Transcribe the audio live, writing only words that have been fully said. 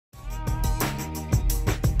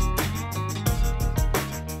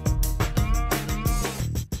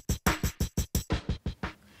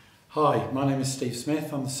Hi, my name is Steve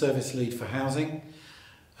Smith. I'm the Service Lead for Housing.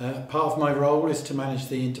 Part of my role is to manage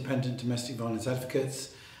the independent domestic violence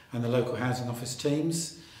advocates and the local housing office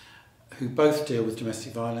teams who both deal with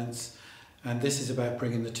domestic violence, and this is about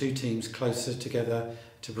bringing the two teams closer together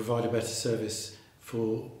to provide a better service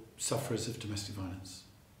for sufferers of domestic violence.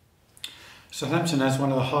 Southampton has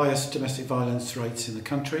one of the highest domestic violence rates in the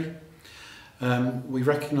country. We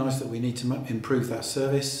recognise that we need to improve that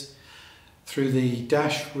service through the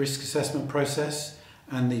DASH risk assessment process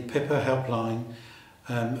and the PIPA helpline.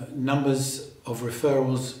 Numbers of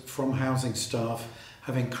referrals from housing staff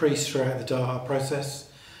have increased throughout the DAHA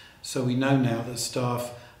process, so we know now that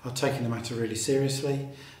staff are taking the matter really seriously.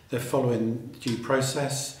 They're following due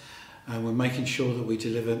process, and we're making sure that we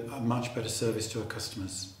deliver a much better service to our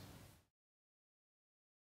customers.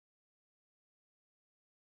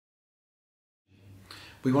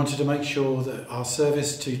 We wanted to make sure that our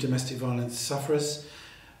service to domestic violence sufferers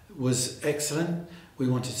was excellent. We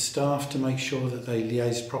wanted staff to make sure that they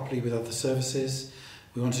liaised properly with other services.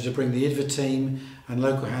 We wanted to bring the IDVA team and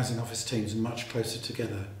local housing office teams much closer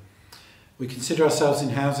together. We consider ourselves in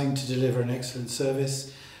housing to deliver an excellent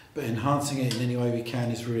service, but enhancing it in any way we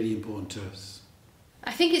can is really important to us.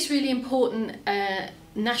 I think it's really important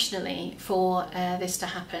nationally for this to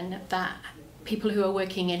happen, that people who are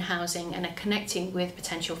working in housing and are connecting with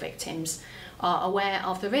potential victims are aware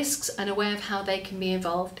of the risks and aware of how they can be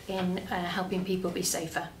involved in helping people be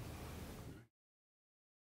safer.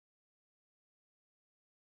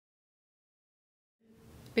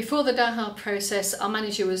 Before the DAHA process, our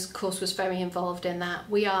manager was very involved in that.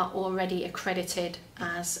 We are already accredited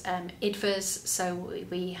as IDVAs, so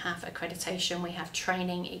we have accreditation, we have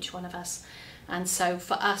training, each one of us. And so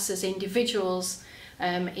for us as individuals,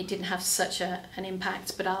 it didn't have such an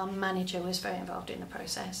impact, but our manager was very involved in the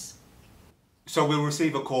process. So we'll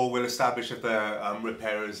receive a call, we'll establish if the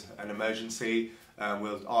repair is an emergency,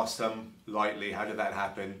 we'll ask them lightly how did that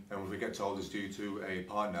happen, and if we get told it's due to a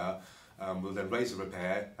partner, we'll then raise the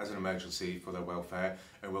repair as an emergency for their welfare,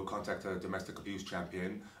 and we'll contact a domestic abuse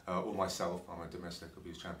champion, or myself, I'm a domestic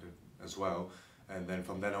abuse champion as well, and then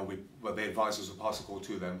from then on the advisors will pass a call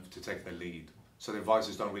to them to take their lead. So the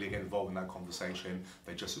advisors don't really get involved in that conversation,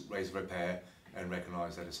 they just raise the repair and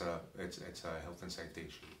recognise that it's a health and safety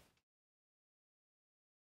issue.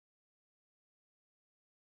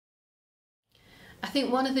 I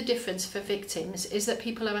think one of the difference for victims is that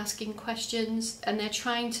people are asking questions and they're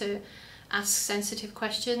trying to ask sensitive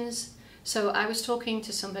questions. So I was talking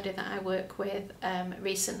to somebody that I work with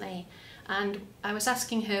recently, and I was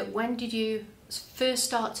asking her, when did you first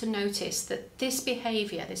start to notice that this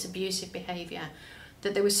behaviour, this abusive behaviour,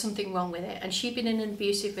 that there was something wrong with it? And she'd been in an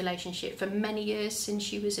abusive relationship for many years since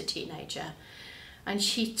she was a teenager. And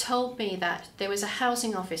she told me that there was a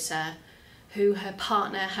housing officer who her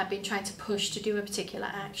partner had been trying to push to do a particular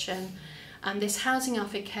action, and this housing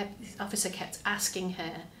officer kept asking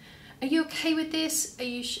her, are you okay with this? Do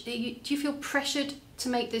you feel pressured to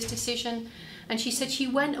make this decision? And she said she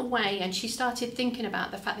went away and she started thinking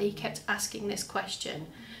about the fact that he kept asking this question,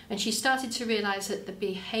 and she started to realise that the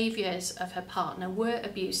behaviours of her partner were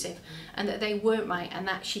abusive and that they weren't right, and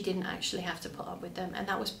that she didn't actually have to put up with them. And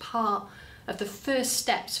that was part of the first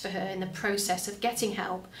steps for her in the process of getting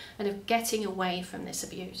help and of getting away from this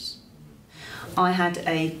abuse. I have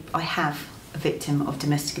a victim of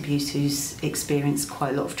domestic abuse who's experienced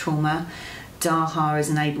quite a lot of trauma. DAHA has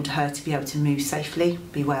enabled her to be able to move safely,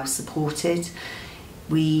 be well supported.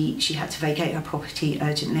 She had to vacate her property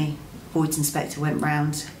urgently. Voids inspector went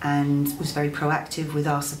round and was very proactive with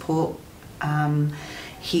our support.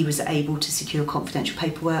 He was able to secure confidential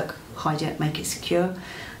paperwork, hide it, make it secure,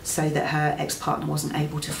 so that her ex-partner wasn't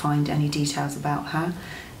able to find any details about her.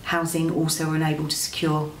 Housing also were unable to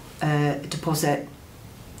secure a deposit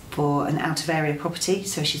for an out-of-area property,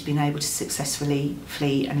 so she's been able to successfully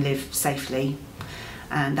flee and live safely.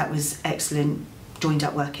 And that was excellent joined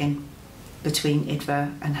up working between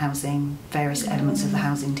IDVA and housing, various elements of the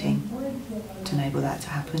housing team to enable that to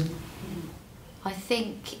happen. I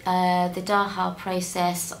think the DAHA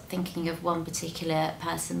process, thinking of one particular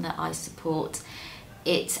person that I support,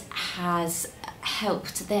 it has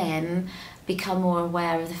helped them become more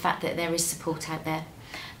aware of the fact that there is support out there,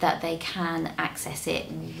 that they can access it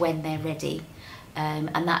when they're ready. And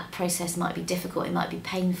that process might be difficult, it might be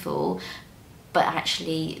painful, but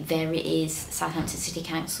actually there it is. Southampton City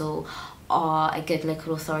Council are a good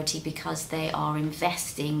local authority because they are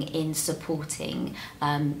investing in supporting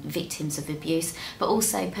victims of abuse, but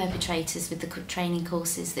also perpetrators with the training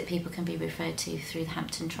courses that people can be referred to through the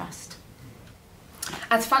Hampton Trust.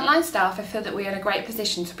 As frontline staff, I feel that we are in a great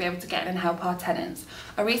position to be able to get in and help our tenants.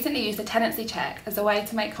 I recently used a tenancy check as a way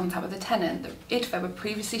to make contact with a tenant that IDFA were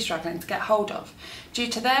previously struggling to get hold of. Due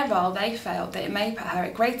to their role, they felt that it may put her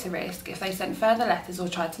at greater risk if they sent further letters or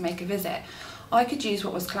tried to make a visit. I could use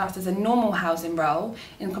what was classed as a normal housing role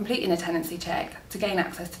in completing a tenancy check to gain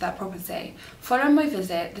access to that property. Following my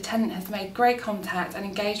visit, the tenant has made great contact and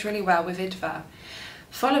engaged really well with IDFA.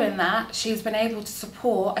 Following that, she's been able to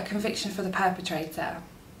support a conviction for the perpetrator.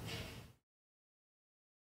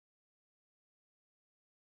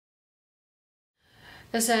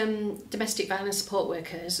 As domestic violence support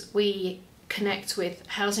workers, we connect with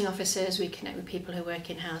housing officers, we connect with people who work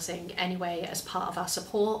in housing anyway as part of our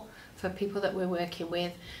support for people that we're working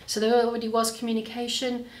with. So there already was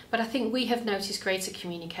communication, but I think we have noticed greater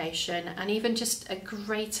communication and even just a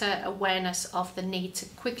greater awareness of the need to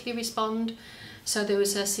quickly respond. So there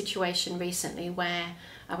was a situation recently where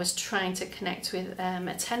I was trying to connect with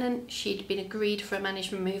a tenant. She'd been agreed for a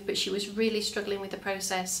management move, but she was really struggling with the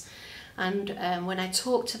process. And when I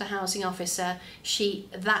talked to the housing officer, she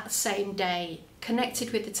that same day connected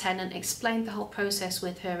with the tenant, explained the whole process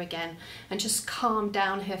with her again, and just calmed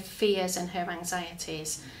down her fears and her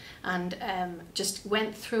anxieties, and just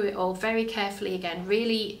went through it all very carefully again,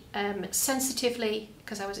 really sensitively,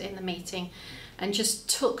 because I was in the meeting, and just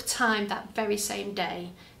took time that very same day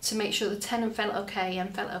to make sure the tenant felt okay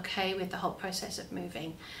and felt okay with the whole process of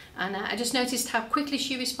moving. And I just noticed how quickly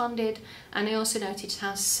she responded, and I also noticed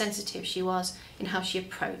how sensitive she was in how she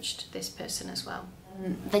approached this person as well.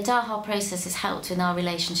 The DAHA process has helped in our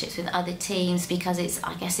relationships with other teams because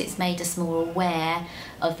I guess it's made us more aware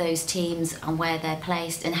of those teams and where they're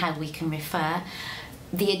placed and how we can refer.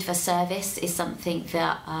 The IDFA service is something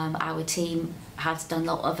that our team has done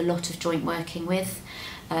a lot of joint working with.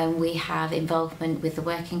 We have involvement with the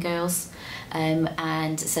working girls,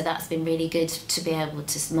 and so that's been really good to be able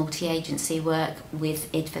to multi-agency work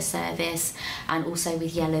with IDFA service and also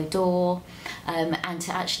with Yellow Door, and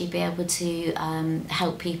to actually be able to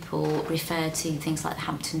help people refer to things like the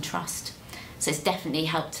Hampton Trust. So it's definitely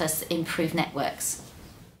helped us improve networks.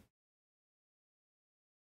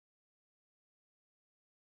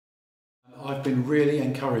 I've been really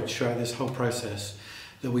encouraged throughout this whole process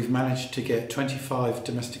that we've managed to get 25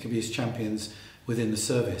 domestic abuse champions within the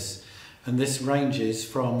service. And this ranges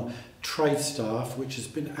from trade staff, which has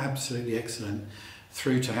been absolutely excellent,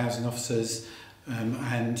 through to housing officers,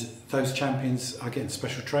 and those champions are getting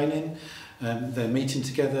special training, they're meeting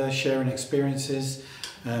together, sharing experiences.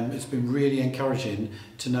 It's been really encouraging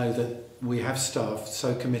to know that we have staff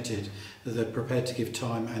so committed that they're prepared to give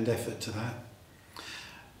time and effort to that.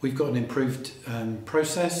 We've got an improved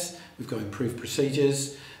process, we've got improved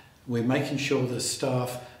procedures, we're making sure that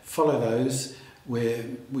staff follow those,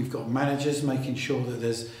 we've got managers making sure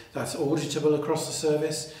that that's auditable across the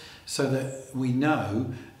service, so that we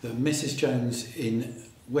know that Mrs Jones in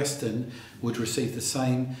Weston would receive the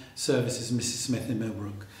same service as Mrs Smith in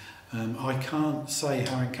Millbrook. I can't say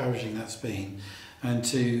how encouraging that's been, and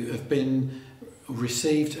to have been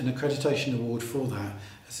received an accreditation award for that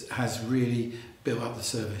has really built up the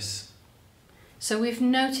service. So we've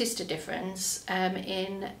noticed a difference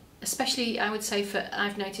in, especially I would say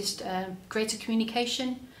I've noticed greater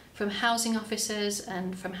communication from housing officers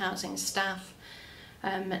and from housing staff.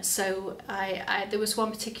 So there was one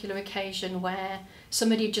particular occasion where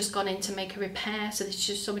somebody had just gone in to make a repair, so this is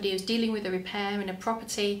just somebody who was dealing with a repair in a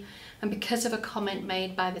property, and because of a comment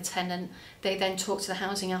made by the tenant, they then talked to the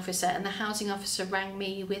housing officer, and the housing officer rang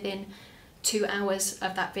me within 2 hours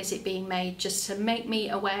of that visit being made, just to make me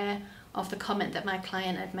aware of the comment that my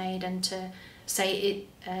client had made, and to say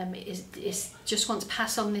just want to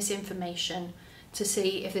pass on this information to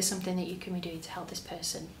see if there's something that you can do to help this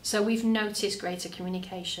person. So we've noticed greater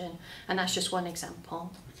communication, and that's just one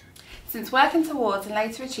example. Since working towards and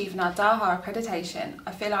later achieving our DAHA accreditation,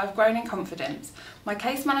 I feel I've grown in confidence. My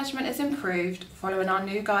case management is improved following our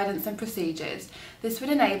new guidance and procedures. This would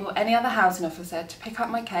enable any other housing officer to pick up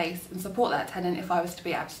my case and support that tenant if I was to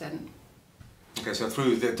be absent. Okay, so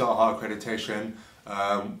through the DAHA accreditation,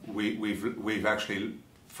 we've actually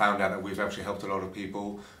found out that we've actually helped a lot of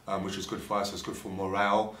people, which is good for us, it's good for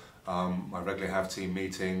morale. I regularly have team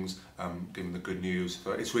meetings, giving the good news.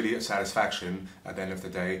 So it's really a satisfaction at the end of the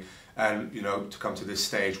day. And you know, to come to this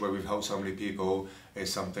stage where we've helped so many people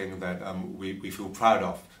is something that we feel proud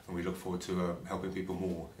of, and we look forward to helping people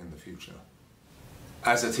more in the future.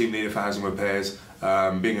 As a team leader for housing repairs,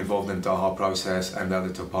 being involved in the DAHA process and the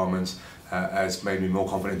other departments has made me more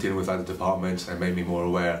confident dealing with other departments and made me more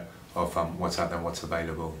aware of what's out there and what's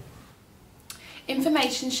available.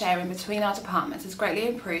 Information sharing between our departments has greatly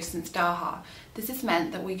improved since DAHA. This has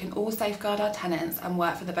meant that we can all safeguard our tenants and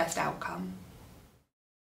work for the best outcome.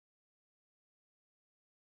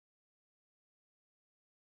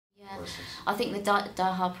 Yeah, I think the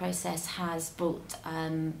DAHA process has brought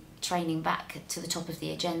training back to the top of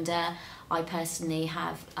the agenda. I personally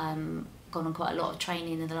have gone on quite a lot of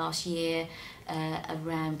training in the last year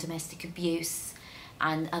around domestic abuse,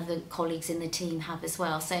 and other colleagues in the team have as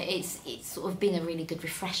well. So it's sort of been a really good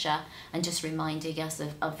refresher and just reminding us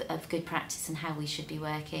of good practice and how we should be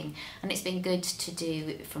working. And it's been good to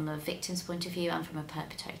do from a victim's point of view and from a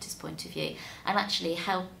perpetrator's point of view, and actually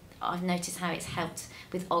I've noticed how it's helped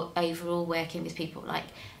with overall working with people, like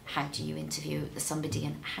how do you interview somebody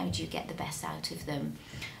and how do you get the best out of them,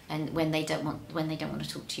 and when they don't want to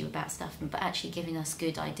talk to you about stuff, but actually giving us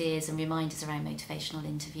good ideas and reminders around motivational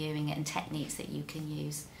interviewing and techniques that you can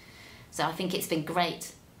use. So I think it's been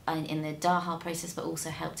great in the DAHA process, but also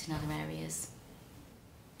helped in other areas.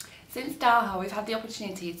 Since DAHA, we've had the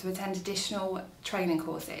opportunity to attend additional training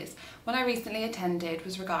courses. One I recently attended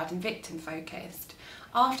was regarding victim focused.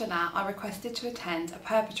 After that, I requested to attend a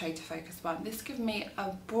perpetrator-focused one. This gave me a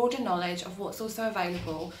broader knowledge of what's also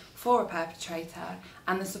available for a perpetrator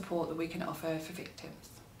and the support that we can offer for victims.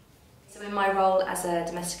 So in my role as a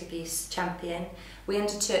domestic abuse champion, we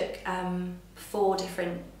undertook 4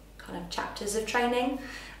 different kind of chapters of training.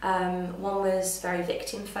 One was very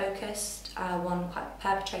victim-focused, one quite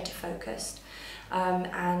perpetrator-focused,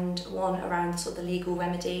 and one around sort of the legal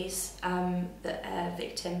remedies that a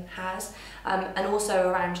victim has, and also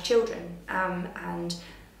around children, and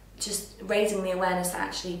just raising the awareness that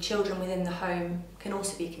actually children within the home can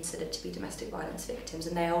also be considered to be domestic violence victims,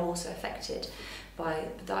 and they are also affected by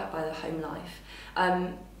the home life.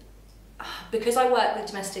 Because I work with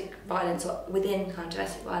domestic violence, or within kind of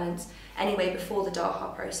domestic violence anyway before the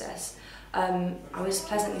DAHA process, I was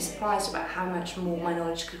pleasantly surprised about how much more my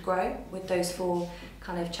knowledge could grow with those 4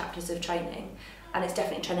 kind of chapters of training. And it's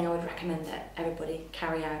definitely training I would recommend that everybody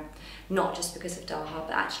carry out, not just because of DAHA,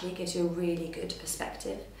 but actually it gives you a really good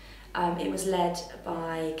perspective. It was led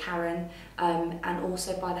by Karen and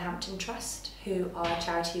also by the Hampton Trust, who are a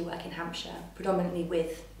charity who work in Hampshire, predominantly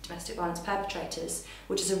with domestic violence perpetrators,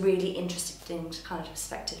 which is a really interesting kind of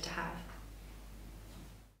perspective to have.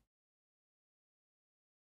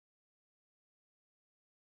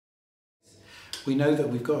 We know that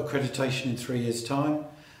we've got accreditation in 3 years' time.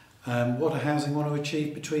 What does housing want to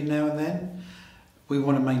achieve between now and then? We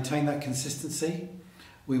want to maintain that consistency.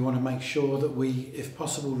 We want to make sure that we, if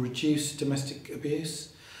possible, reduce domestic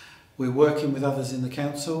abuse. We're working with others in the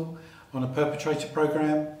council on a perpetrator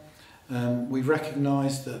programme. We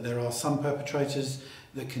recognise that there are some perpetrators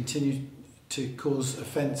that continue to cause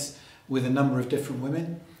offence with a number of different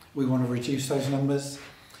women. We want to reduce those numbers.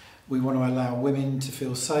 We want to allow women to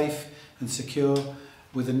feel safe and secure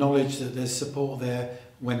with the knowledge that there's support there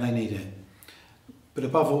when they need it. But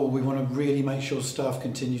above all, we want to really make sure staff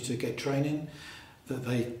continue to get training, that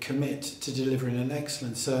they commit to delivering an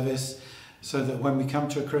excellent service, so that when we come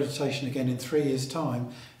to accreditation again in 3 years' time,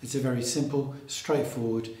 it's a very simple,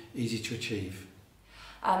 straightforward, easy to achieve.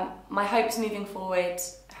 My hopes moving forward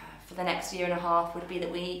for the next 1.5 years would be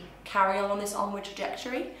that we carry on this onward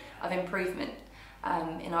trajectory of improvement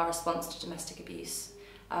in our response to domestic abuse,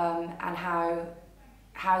 and how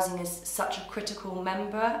housing is such a critical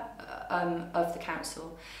member of the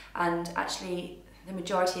council, and actually the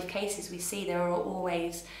majority of cases we see there are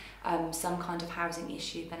always some kind of housing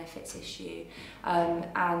issue, benefits issue,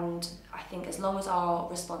 and I think as long as our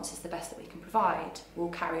response is the best that we can provide, we'll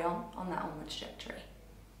carry on that onward trajectory.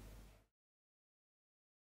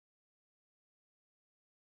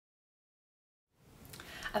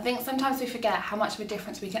 I think sometimes we forget how much of a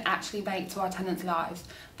difference we can actually make to our tenants' lives.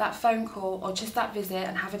 That phone call or just that visit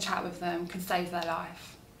and have a chat with them can save their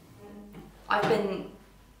life. I've been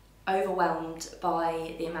overwhelmed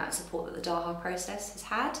by the amount of support that the DAHA process has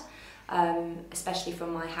had, especially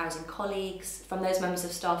from my housing colleagues, from those members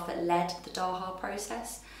of staff that led the DAHA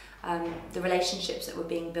process, the relationships that were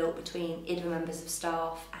being built between IDVA members of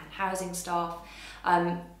staff and housing staff,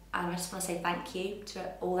 and I just want to say thank you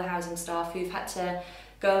to all the housing staff who've had to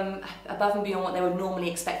go above and beyond what they were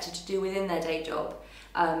normally expected to do within their day job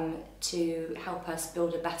to help us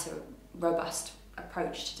build a better, robust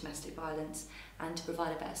approach to domestic violence and to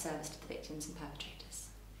provide a better service to the victims and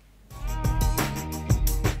perpetrators.